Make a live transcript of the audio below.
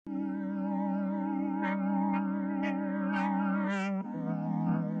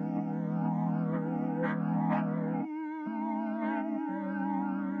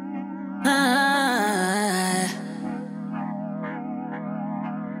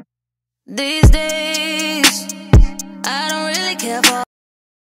These days, I don't really care for.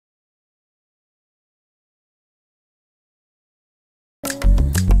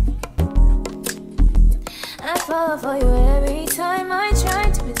 I fall for you every time I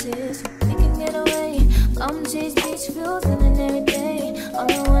try to resist. We can get away. Come chase beach views and then every day. All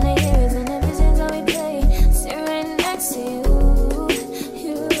I wanna hear is an visions that we play. Sit right next to you.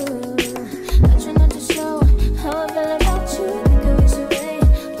 I try not to show how I feel about you. Think I wish away.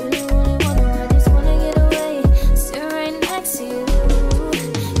 Really wanna, I just wanna get away. Sit right next to you.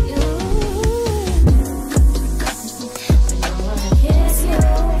 I don't wanna kiss you.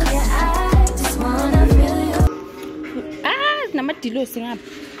 Yeah, I just wanna feel you. Namadilo singap.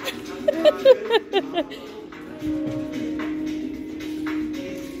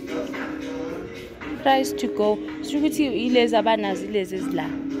 Price to go. Sukuthi ilezi abanazi ilezi ezila.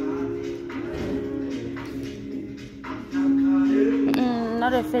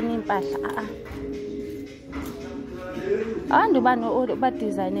 Not a fan impahla. Abantu bano ba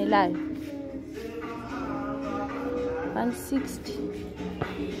design elayo. 160.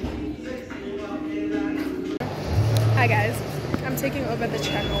 Hi guys, I'm taking over the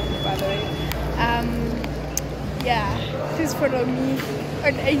channel, by the way. Yeah, please follow me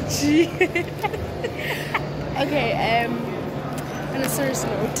on IG. Okay, on a serious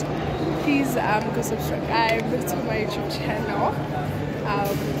note, please go subscribe to my YouTube channel.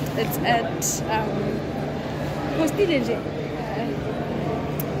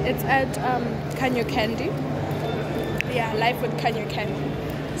 It's at Canon Candy. Yeah, life with Canon Candy.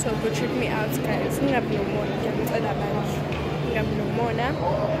 So go check me out, guys.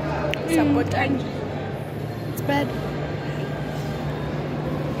 Support and it's bad.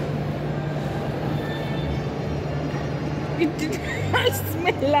 It did not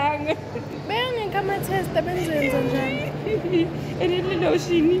smell long. Man, come and test the benzene and then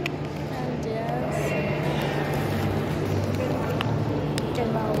lotion. And yes.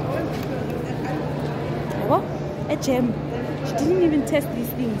 What? A gem. She didn't even test these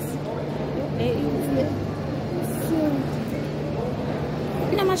things.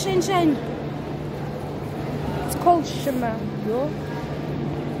 Shine. It's called shimmer. Yo.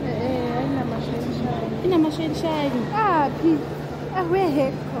 Shine. Ah, please.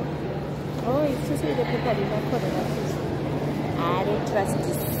 Where? Oh, it's just the people in my corner. I don't trust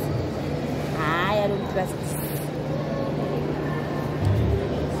this. I don't trust this.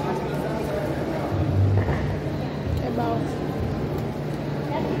 About.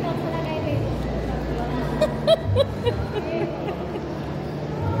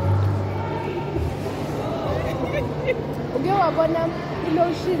 Wabona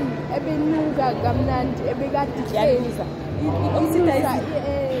ilotion ebenuka kamnandi ebekade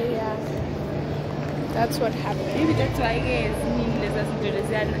yeah, that's what happened. Maybe that's why guys nileza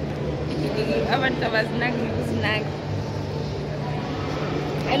sidolezana abantu abazinaki ukuzinaki.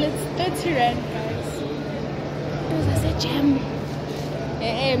 And it's 30 rand, guys. Those are a gem.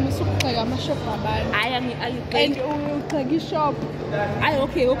 Musukuthaga amashop abantu. And uyothaga ishop.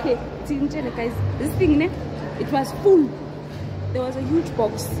 Okay. Guys, this thing it was full. There was a huge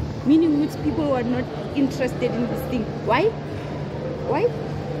box, meaning which people were not interested in this thing. Why?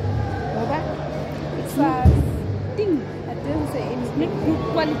 It's a thing. I didn't say anything. Good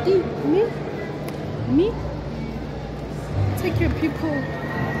quality. Me? Take your people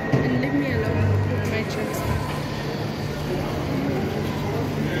and leave me alone with my chips.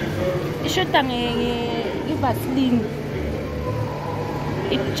 Ishota ngevaseline.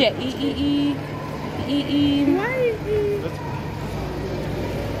 Why?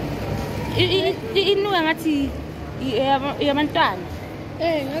 Inuka ngathi yabantwana.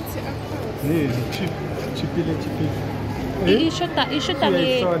 Ngathi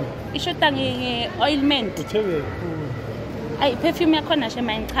Ishota nge-oilment. Ayi perfume yakhona nje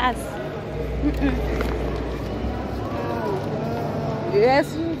mayichaza. Yes.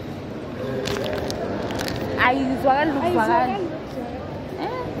 Ayizwakali.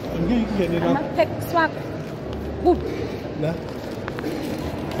 Ama-packs wakho. Kuphi? La.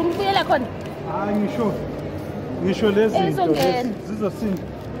 Ufuna khona? Hayi ngisho lezi zinto zizosinda.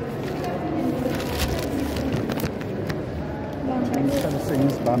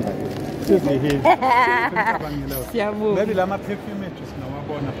 Sengizibamba seziheli. Siyabonga. Maybe lama perfume ethu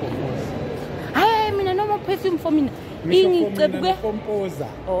sinawabona for us. Hayi mina no more perfume for mina. Ingicebuke. Composer.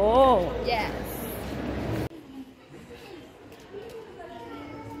 Oh. yes.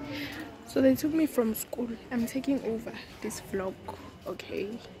 So they took me from school. I'm taking over this vlog,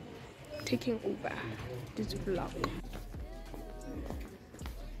 okay? Taking over this vlog.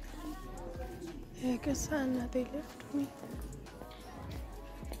 Yeah, Kasana, they left me.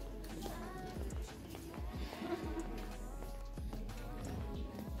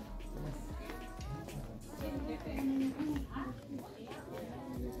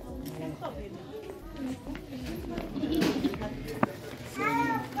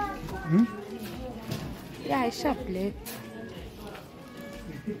 Yeah, sharp le.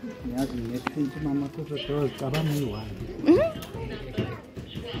 Yazi nesinto mama kuzocabanga uyiwani.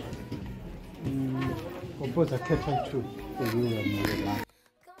 Compose a catch-up too for you and your life.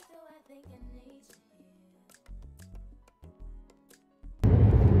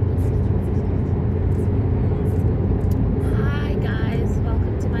 Hi guys,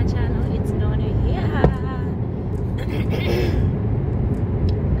 welcome to my channel. It's Nona here.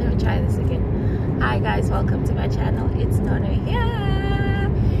 Let me try this again. Hi guys, welcome to my channel. It's Nona here.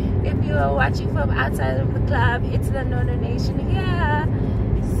 If you are watching from outside of the club, it's the Nona Nation here.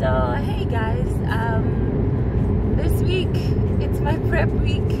 So hey guys, this week it's my prep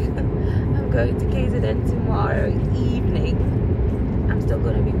week. I'm going to KZN tomorrow evening. I'm still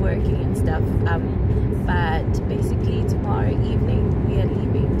going to be working and stuff, but basically tomorrow evening we are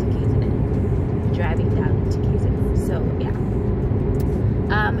leaving to KZN, driving down to KZN. So yeah,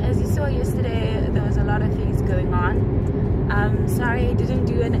 as you saw yesterday, there was a lot of things going on. Sorry I didn't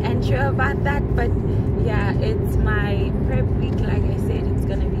do an intro about that, but yeah, it's my prep week. Like I said, it's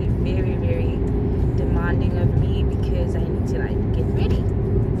gonna be very, very demanding of me because I need to like get ready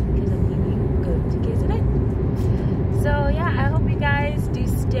because I'm leaving, going to KZN. So yeah, I hope you guys do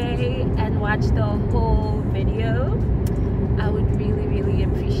stay and watch the whole video. I would really, really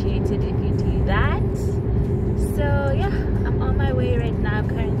appreciate it if you do that. So yeah, I'm on my way right now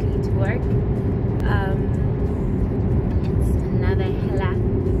currently to work. It's another hella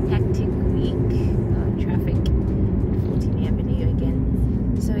hectic week of traffic, 14 Avenue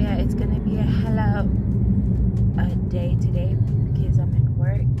again. So yeah, it's gonna be a hella day today because I'm at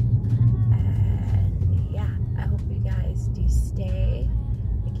work. And yeah, I hope you guys do stay.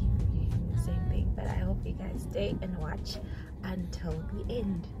 I keep repeating the same thing, but I hope you guys stay and watch until the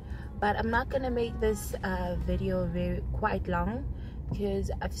end. But I'm not gonna make this video quite long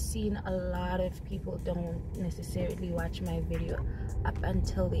because I've seen a lot of people don't necessarily watch my video up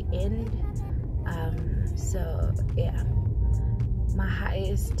until the end. So yeah, my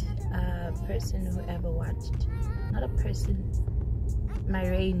highest person who ever watched, not a person, my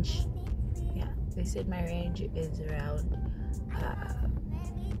range, yeah, they said my range is around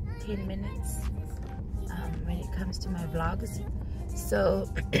 10 minutes when it comes to my vlogs. So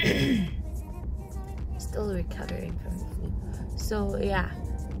still recovering from the flu. So yeah,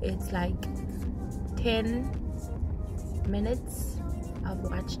 it's like 10 minutes of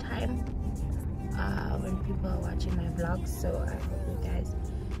watch time when people are watching my vlogs. So I hope you guys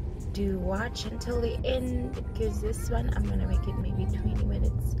do watch until the end because this one I'm gonna make it maybe 20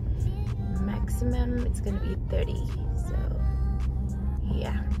 minutes maximum. It's gonna be 30. So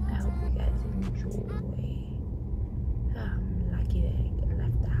yeah, I hope you guys enjoy. I'm lucky that I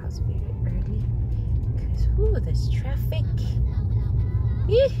left the house very early because ooh, there's traffic.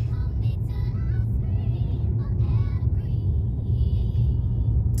 Eeh.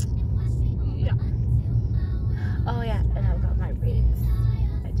 Yeah. Oh yeah, and I've got my braids.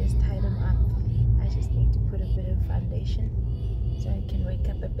 I just tied them up. I just need to put a bit of foundation so I can wake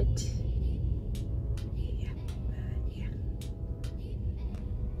up a bit. Yeah, yeah.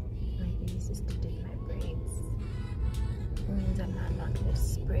 My baby sister did my braids. It means I'm not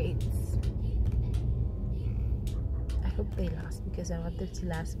less braids. I hope they last because I want them to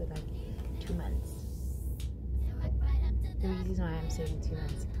last for like 2 months. The reason why I'm saying 2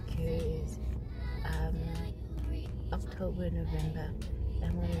 months because October, November,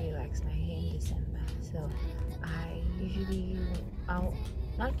 I'm going to relax my hair in December. So I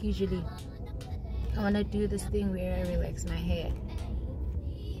want to do this thing where I relax my hair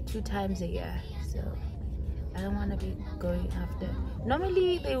 2 times a year. So I don't want to be going after,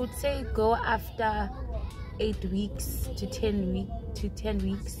 normally they would say go after 8 weeks to 10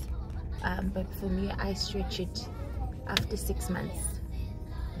 weeks, but for me I stretch it after 6 months.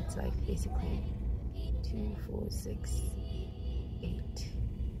 It's like basically 2, 4, 6, 8,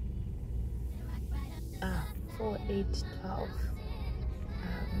 4, 8, 12.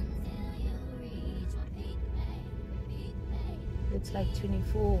 It's like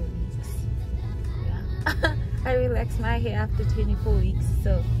 24 weeks. Yeah. I relax my hair after 24 weeks,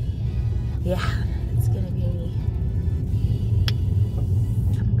 so yeah, it's gonna be me.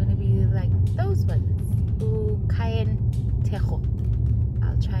 I'm gonna be like those ones. Ooh, Canon.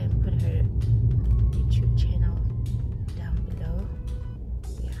 I'll try and put her YouTube channel down below.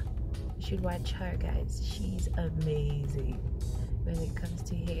 Yeah, you should watch her, guys. She's amazing when it comes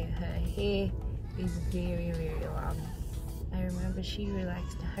to hair. Her hair is very, very long. I remember she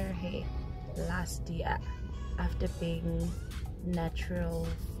relaxed her hair last year after being natural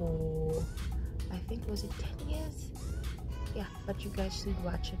for, I think, was it 10 years? yeah, but you guys should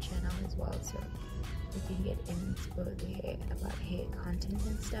watch her channel as well, so you can get info there about hair content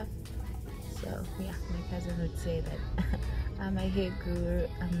and stuff. So yeah, my cousin would say that I'm a hair guru.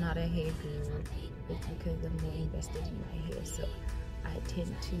 I'm not a hair guru. It's because I'm more invested in my hair, so I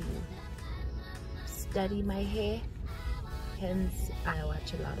tend to study my hair. Hence, I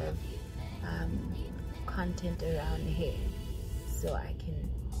watch a lot of content around hair, so I can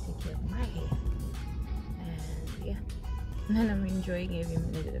take care of my hair. And yeah, and I'm enjoying every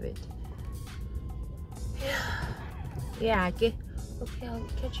minute of it. Yeah, okay, I'll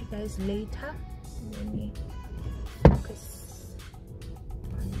catch you guys later. Let me focus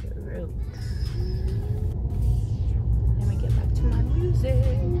on the road. Let me get back to my music.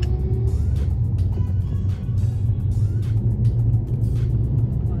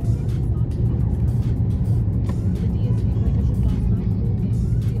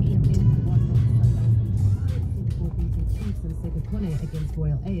 Against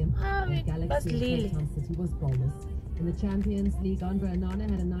Royal AM, that's Lily. City was bowlers. In the Champions League, Andre Onana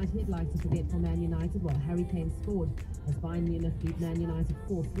had a night he'd like to forget for Man United, while Harry Kane scored as Bayern Munich beat Man United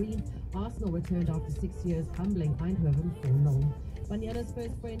 4-3. Arsenal returned after 6 years, humbling Eindhoven 4-0. Banyana's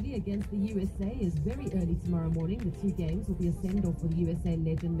first friendly against the USA is very early tomorrow morning. The two games will be a send-off for the USA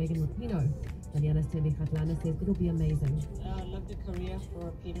legend Megan Rapinoe. Banyana's Tembi Khatlana says it'll be amazing. I love the career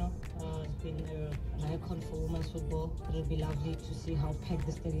for Rapinoe. It's been an icon for women's football. It'll be lovely to see how packed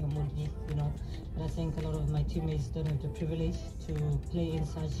the stadium will be, you know. And I think a lot of my teammates don't have the privilege to play in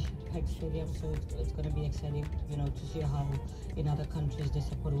such packed stadiums, so it's going to be exciting, you know, to see how in other countries they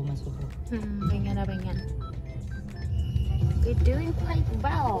support women's football. We're doing quite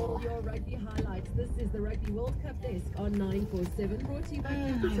well. Your rugby highlights. This is the Rugby World Cup desk on 947, brought to you by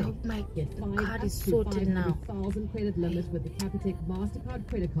Capitec. I hope my Get card is sorted now. 5,000 credit limit with the Capitec MasterCard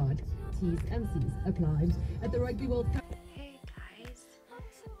credit card. T's and C's applied at the Rugby World Cup. Hey guys,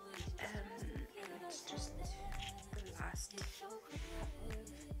 it's just the last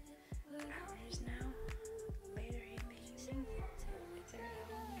hours now, later in the evening. It's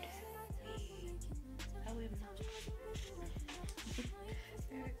around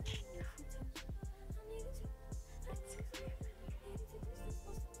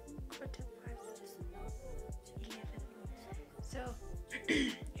quarter past 11. So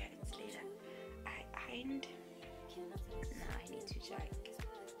yeah, it's later. I ironed. Now I need to like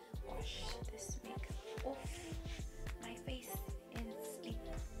wash this makeup off my face and sleep.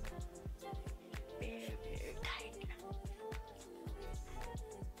 Very, very tired now.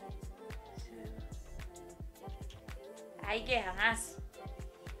 So I get hangas.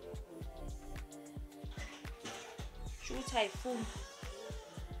 Shoot typhoon.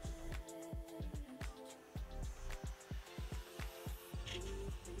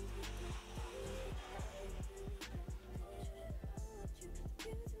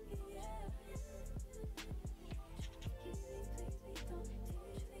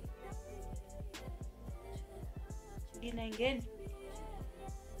 Again.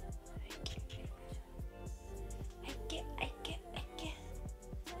 I get.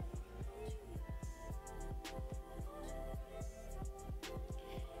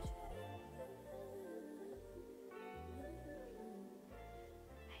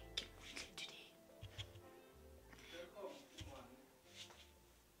 Today.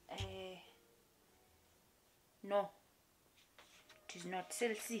 No, it is not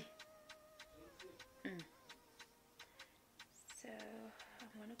Celsi. So I'm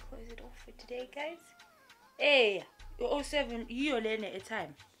gonna close it off for today, guys. Hey, you're 07, you're learning at a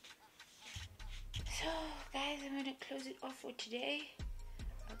time. So guys, I'm gonna close it off for today.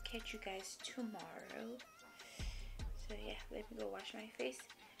 I'll catch you guys tomorrow. So yeah, let me go wash my face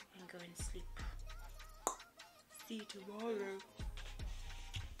and go and sleep. See you tomorrow.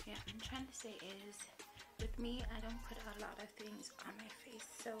 Yeah, I'm trying to say is, with me, I don't put a lot of things on my face.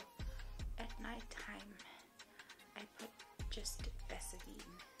 So at night time, I put just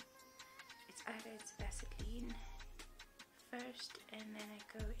Vaseline. It's either Vaseline first, and then I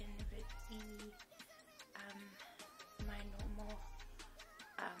go in with my normal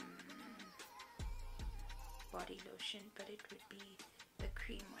body lotion, but it would be the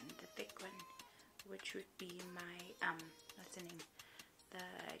cream one, the thick one, which would be my what's the name? The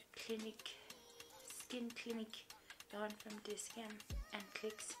Skin Clinic, the one from Discam and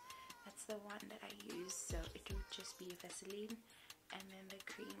Clicks. That's the one that I use, so it would just be Vaseline and then the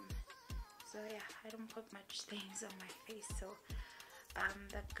cream. So yeah, I don't put much things on my face. So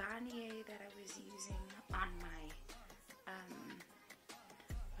the Garnier that I was using on my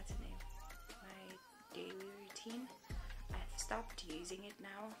what's the name, my daily routine, I've stopped using it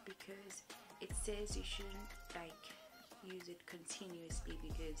now because it says you shouldn't like use it continuously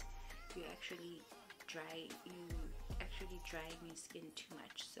because you actually drying your skin too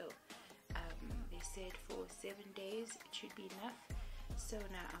much. So they said for 7 days it should be enough. So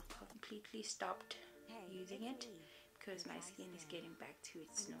now I've completely stopped using it because my skin is getting back to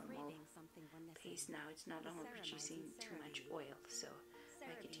its normal pace now. It's no longer producing too much oil, so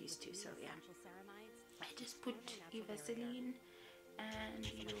I get used to. So yeah, I just put your Vaseline and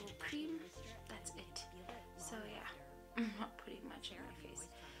your cream, that's it. So yeah, I'm not putting much on my face.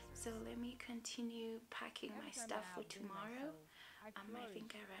 So let me continue packing my stuff for tomorrow. I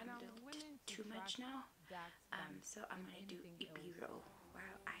think I ran a little too much now. So I'm gonna do a B-roll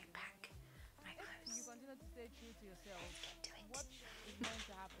while I pack my clothes. You continue to stay true to yourself. Let's get to it. What is going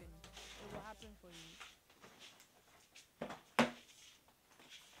to happen? It will happen for you.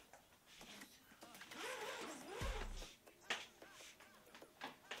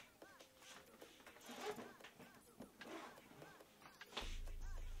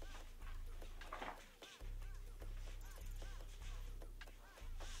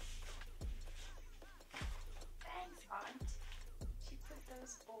 Thanks, Aunt. She put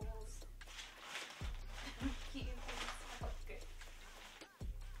those bowls. Cute. So good.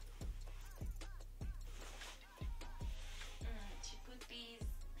 She put these.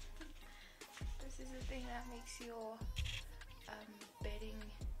 This is the thing that makes your bedding.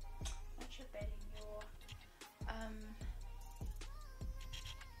 Not your bedding. Your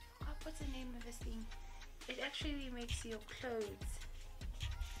what's the name of this thing? It actually makes your clothes.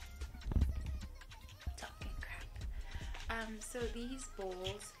 Talking crap. So these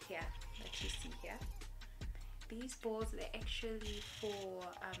balls here that you see here, these balls, they're actually for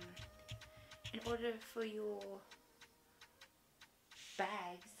in order for your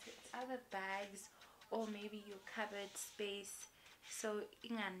bags. It's either bags or maybe your cupboard space. So I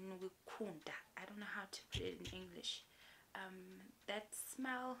don't know how to put it in English. That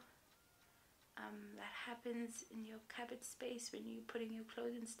smell that happens in your cupboard space when you're putting your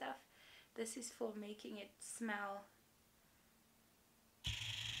clothes and stuff, this is for making it smell,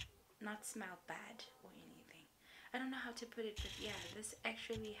 not smell bad or anything. I don't know how to put it, but yeah, this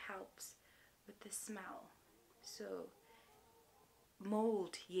actually helps with the smell. So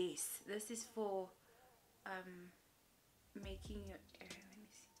mold, yes, this is for making your let me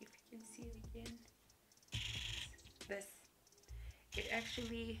see if you can see it again. This, it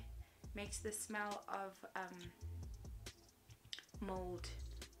actually makes the smell of mold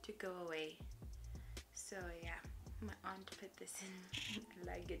to go away. So yeah, my aunt put this in a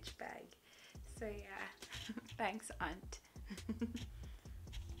luggage bag. So yeah, thanks, Aunt.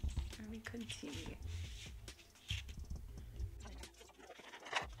 Let me continue.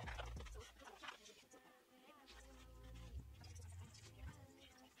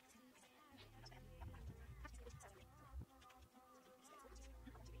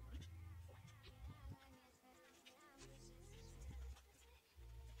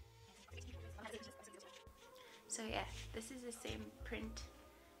 So yeah, this is the same print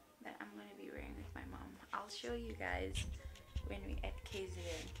that I'm going to be wearing with my mom. I'll show you guys when we at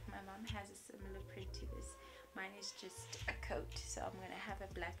KZN. My mom has a similar print to this. Mine is just a coat, so I'm going to have a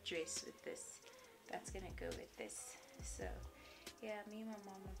black dress with this. That's going to go with this. So yeah, me and my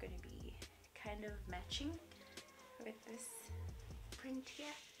mom are going to be kind of matching with this print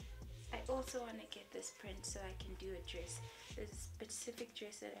here. I also want to get this print so I can do a dress. There's a specific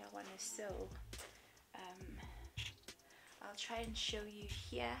dress that I want to sew. I'll try and show you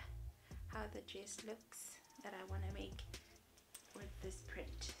here how the dress looks that I want to make with this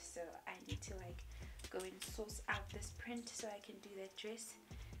print. So I need to like go and source out this print so I can do that dress,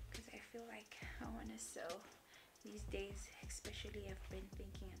 because I feel like I want to sew these days. Especially I've been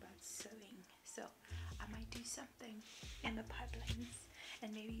thinking about sewing, so I might do something in the pipelines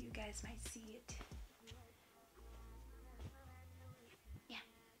and maybe you guys might see it. Yeah.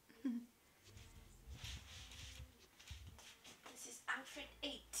 This is outfit 8.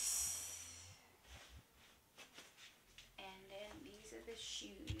 And then these are the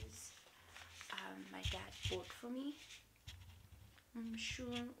shoes my dad bought for me.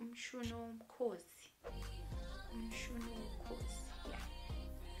 Umshuno Kosi. Umshuno Kosi. Yeah.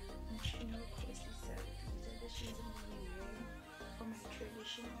 Umshuno Kosi. So these are the shoes I'm going to be wearing for my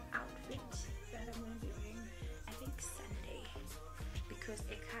traditional outfit that I'm going to be wearing, I think, Sunday. Because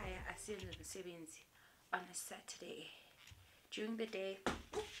ekhaya asenza umsebenzi on a Saturday. During the day,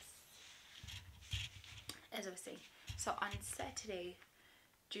 as I was saying, so on Saturday,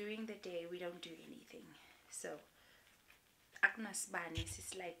 during the day, we don't do anything. So, akunasibani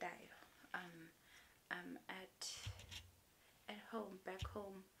sisilayitayo. At home, back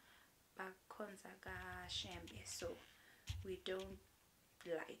home, bakhonza kaShembe. So we don't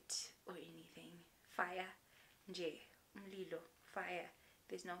light or anything. Fire, nje, umlilo, fire.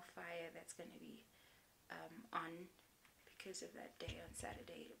 There's no fire that's going to be on because of that day on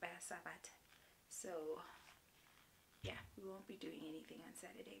Saturday, Sabat. So yeah, we won't be doing anything on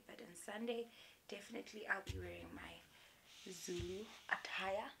Saturday, but on Sunday definitely I'll be wearing my Zulu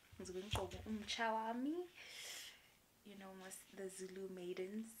attire. You know, most the Zulu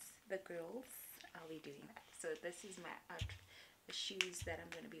maidens, the girls, I'll be doing that. So this is my outfit, the shoes that I'm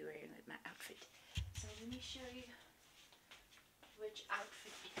going to be wearing with my outfit. So let me show you which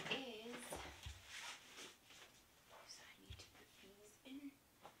outfit it is. So I need to put these in.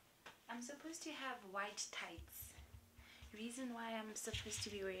 I'm supposed to have white tights. Reason why I'm supposed to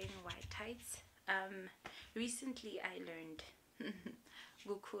be wearing white tights, recently I learned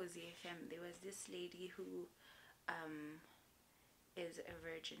Gukozi FM, there was this lady who is a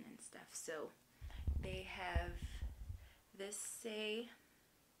virgin and stuff, so they have this say,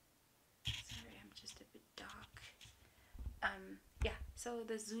 sorry I'm just a bit dark, yeah, so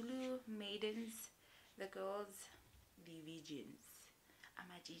the Zulu maidens, the girls, the virgins,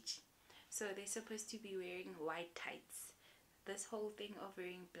 amajiji, so they're supposed to be wearing white tights. This whole thing of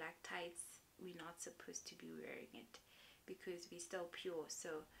wearing black tights, we're not supposed to be wearing it because we're still pure,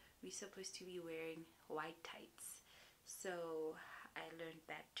 so we're supposed to be wearing white tights. So I learned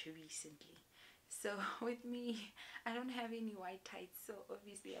that recently. So with me, I don't have any white tights, so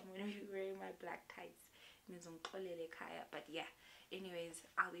obviously I'm going to be wearing my black tights. But yeah, anyways,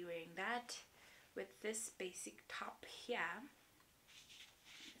 I'll be wearing that with this basic top here.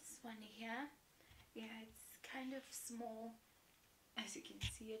 This one here, yeah, it's kind of small as you can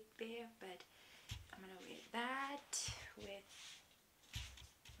see it there, but I'm gonna wear that with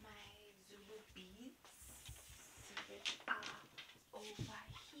my Zulu beads, which are over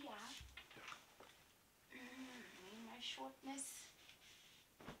here. My shortness,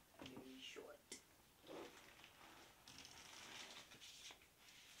 very short.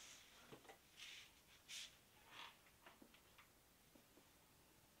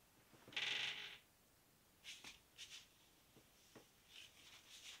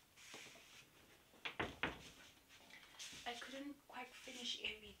 I couldn't quite finish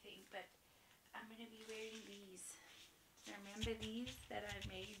everything, but I'm going to be wearing these. Remember these that I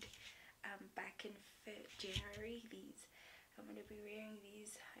made back in January? These. I'm going to be wearing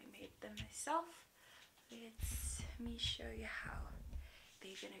these. I made them myself. Let me show you how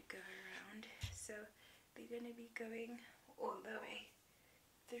they're going to go around. So they're going to be going all the way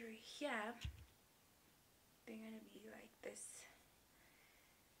through here. They're going to be like this.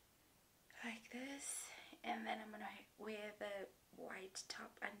 Like this. And then I'm going to wear the white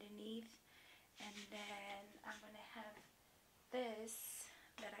top underneath, and then I'm going to have this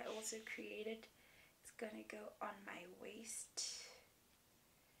that I also created. It's going to go on my waist.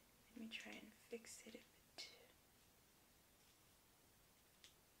 Let me try and fix it a bit.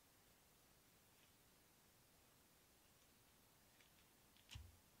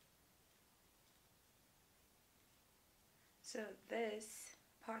 So this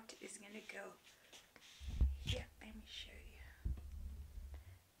part is going to go here. Let me show you.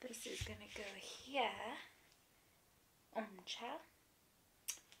 This is gonna go here, and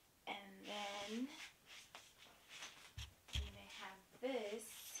then we're gonna have this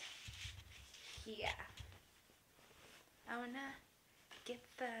here. I wanna get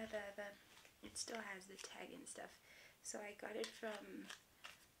the it still has the tag and stuff, so I got it from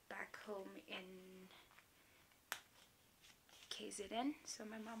back home in KZN. So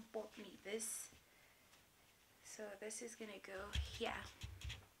my mom bought me this. So this is gonna go here.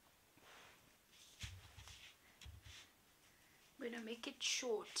 I'm gonna make it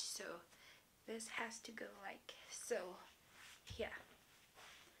short, so this has to go like so here.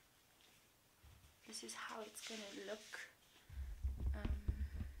 This is how it's gonna look.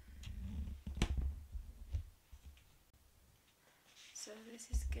 So this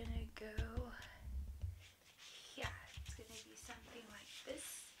is gonna go here. It's gonna be something like this,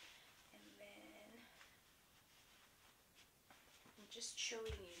 and then I'm just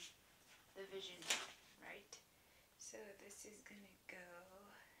showing you the vision, right? So this is gonna go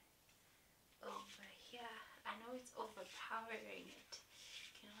over here. I know it's overpowering it,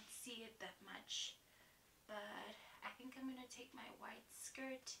 you cannot see it that much, but I think I'm gonna take my white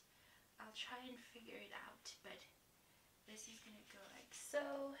skirt. I'll try and figure it out, but this is gonna go like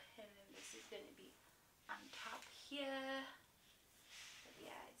so, and then this is gonna be on top here. But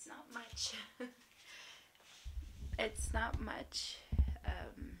yeah, it's not much. It's not much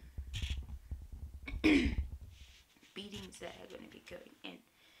beadings that are going to be going in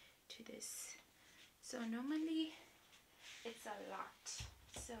to this. So normally it's a lot.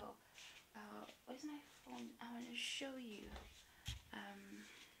 So where's my phone? I want to show you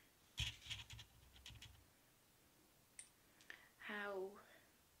how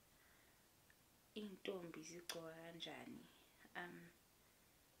intombi zigqoka kanjani.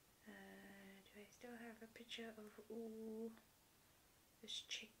 Do I still have a picture of this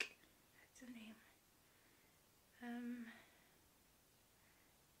chick? That's her name.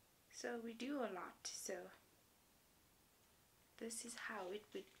 So we do a lot. So this is how it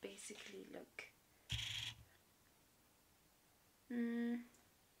would basically look.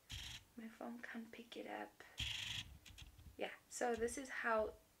 My phone can't pick it up. Yeah, so this is how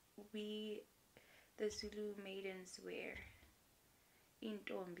the Zulu maidens wear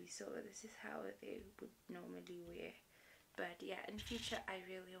intombi. So this is how they would normally wear. But yeah, in future I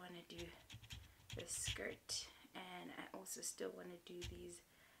really want to do the skirt, and I also still want to do these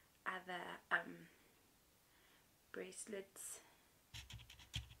other bracelets.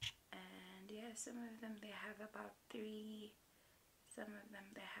 And yeah, some of them they have about 3, some of them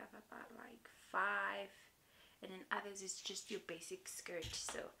they have about like 5, and then others it's just your basic skirt.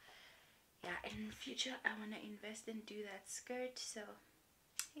 So yeah, in the future I want to invest and do that skirt. So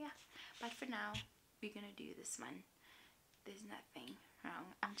yeah, but for now we're gonna do this one. There's nothing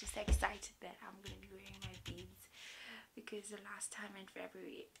wrong. I'm just excited that I'm gonna be wearing my beads, because the last time in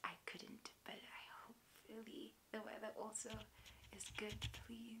February I couldn't, but I hopefully the weather also is good.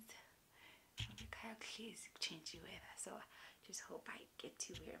 Please, change the weather, so I just hope I get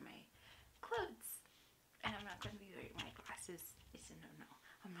to wear my clothes. And I'm not going to be wearing my glasses. It's a no.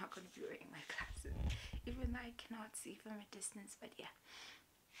 I'm not going to be wearing my glasses, even though I cannot see from a distance. But yeah,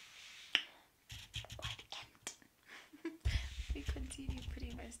 quite empty. We continue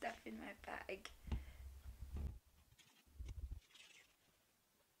putting my stuff in my bag.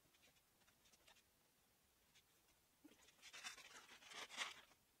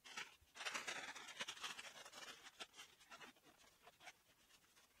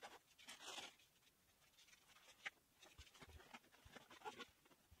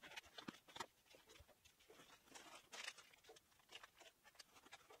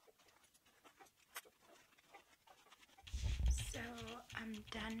 So I'm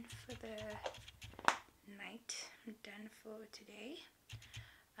done for the night. I'm done for today.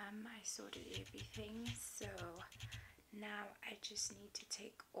 I sorted everything, so now I just need to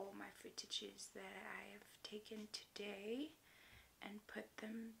take all my footages that I have taken today and put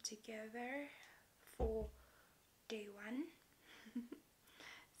them together for day 1.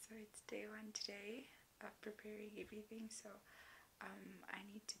 So it's day 1 today of preparing everything. So I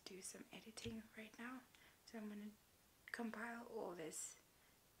need to do some editing right now. So I'm going to compile all this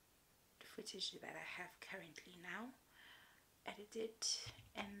footage that I have currently now, edit it,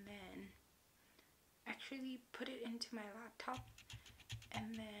 and then actually put it into my laptop.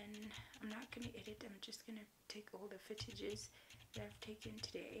 And then I'm not going to edit, I'm just going to take all the footages that I've taken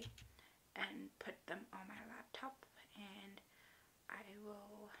today and put them on my laptop, and I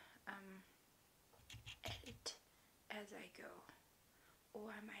will edit as I go,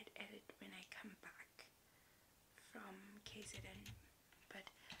 or I might edit when I come back from KZN. But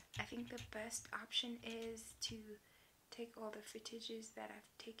I think the best option is to take all the footages that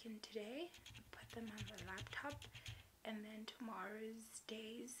I've taken today and put them on the laptop, and then tomorrow's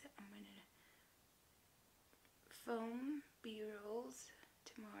days I'm gonna film B-rolls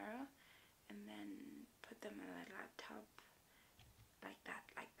tomorrow and then put them on the laptop like that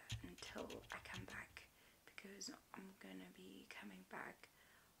until I come back, because I'm gonna be coming back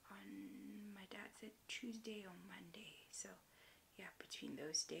on, my dad said Tuesday or Monday. So yeah, between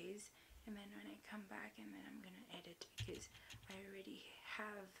those days, and then when I come back, and then I'm gonna edit, because I already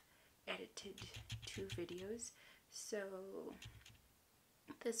have edited 2 videos. So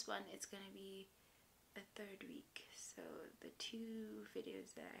this one is gonna be the 3rd week. So the 2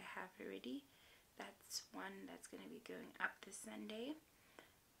 videos that I have already, that's one that's gonna be going up this Sunday.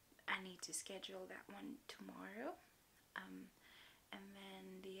 I need to schedule that one tomorrow, and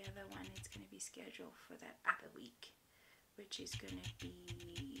then the other one is going to be scheduled for that other week, which is going to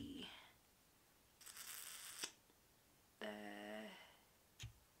be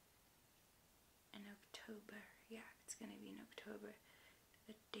in October. Yeah, it's going to be in October.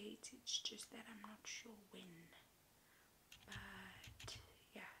 The date, it's just that I'm not sure when. But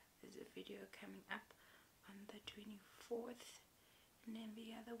yeah, there's a video coming up on the 24th, and then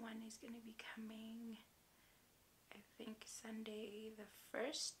the other one is going to be coming, I think, Sunday the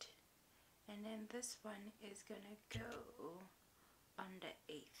 1st, and then this one is going to go on the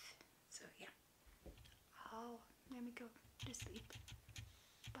 8th. So yeah, let me go to sleep.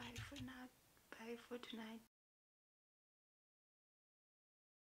 Bye for now. Bye for tonight.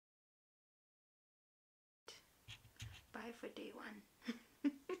 Bye for day 1.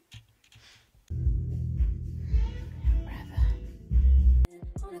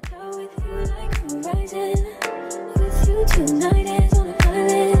 On a cloud with you like horizon. With you tonight is on an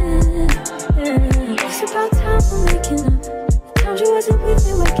island. It's about time we're making up. The times you wasn't with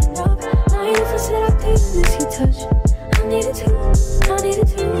me waking up. Now you said I didn't miss your touch. I needed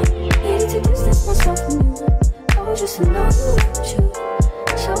to distance myself from you. I was just to know you want you.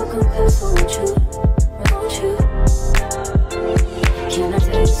 So I'll come close, won't you? Won't you? Can I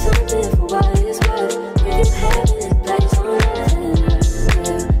tell you something for what it's worth? With you having this place on earth.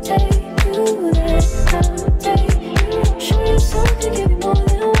 Take you there, I'll take you. Show you something, give you more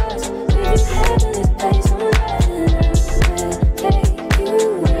than words. With you having this place on earth. Take you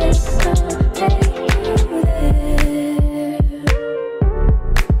there, I'll take you there.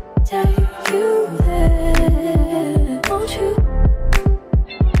 Take you there, won't you?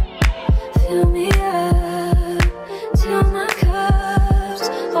 Fill me up till my cup's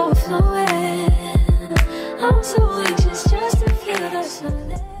overflowing. I'm so anxious just to feel the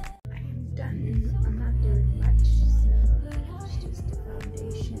sun. I'm done. I'm not doing much, so it's just a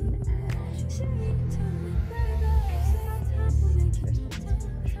foundation and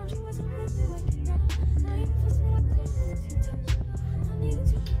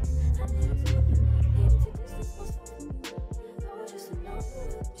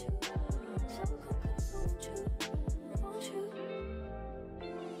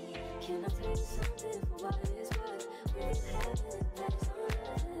Can I tell you something for what it's worth? With you having this place on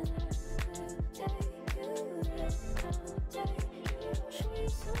earth. Take you there, I'll take you. Show you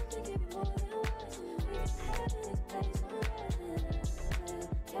something, give you more than words. With you having this place on earth.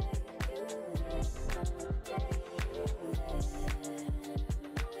 Take you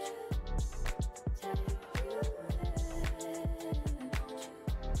there, I'll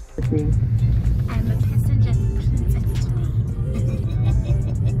take you there. I'm a passenger princess today.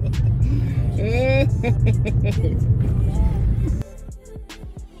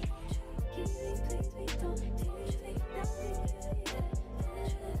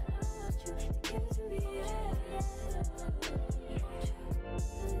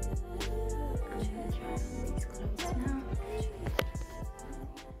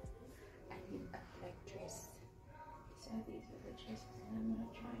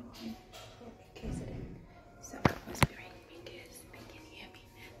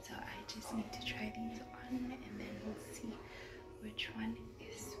 Need to try these on and then we'll see which one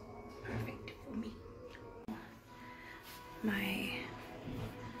is perfect for me. My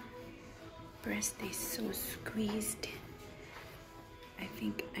breast is so squeezed. I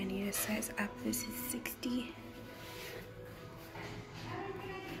think I need a size up. This is 60.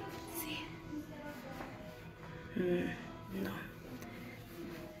 Let's see. No.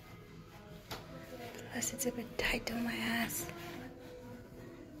 Plus it's a bit tight on my ass.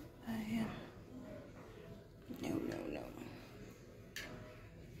 No.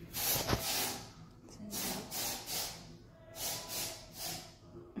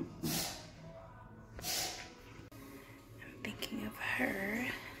 I'm thinking of her.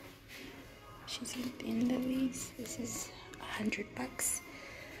 She's in thin lilies. This is $100. I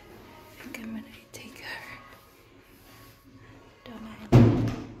think I'm gonna take her. Don't I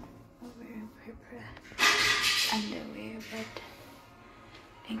wear purple underwear, but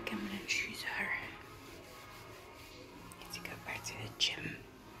I think I'm gonna choose her. Let's go back to the gym.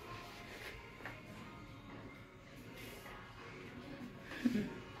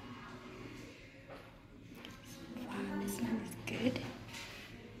 Wow, this one is good.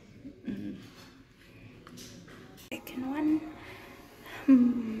 Second one,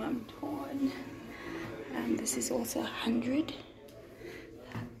 I'm torn. This is also 100.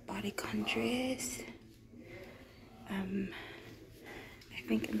 Bodycon dress. I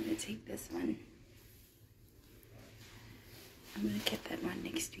think I'm gonna take this one. I'm gonna get that one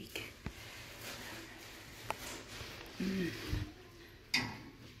next week.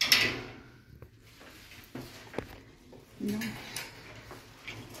 No.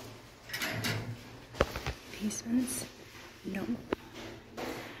 These ones, no.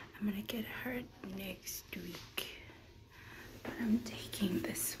 I'm gonna get her next week. But I'm taking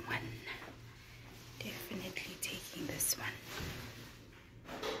this one. Definitely taking this one.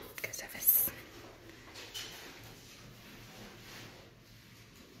 Because of this.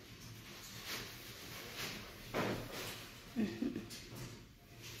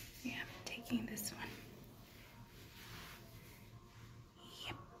 Yeah, I'm taking this one.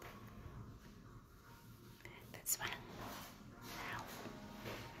 Yep. That's one.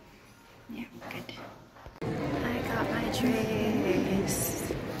 Yeah, good. I got my dress.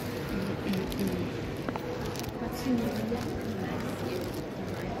 What's in it?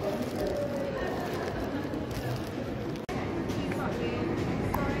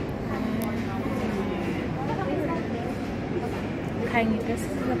 this is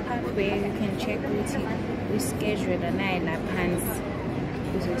the part where you can check which schedule and I plans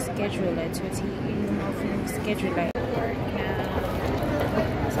with schedule at 20 schedule like work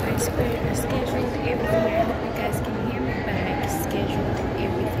now. So I scheduled everything.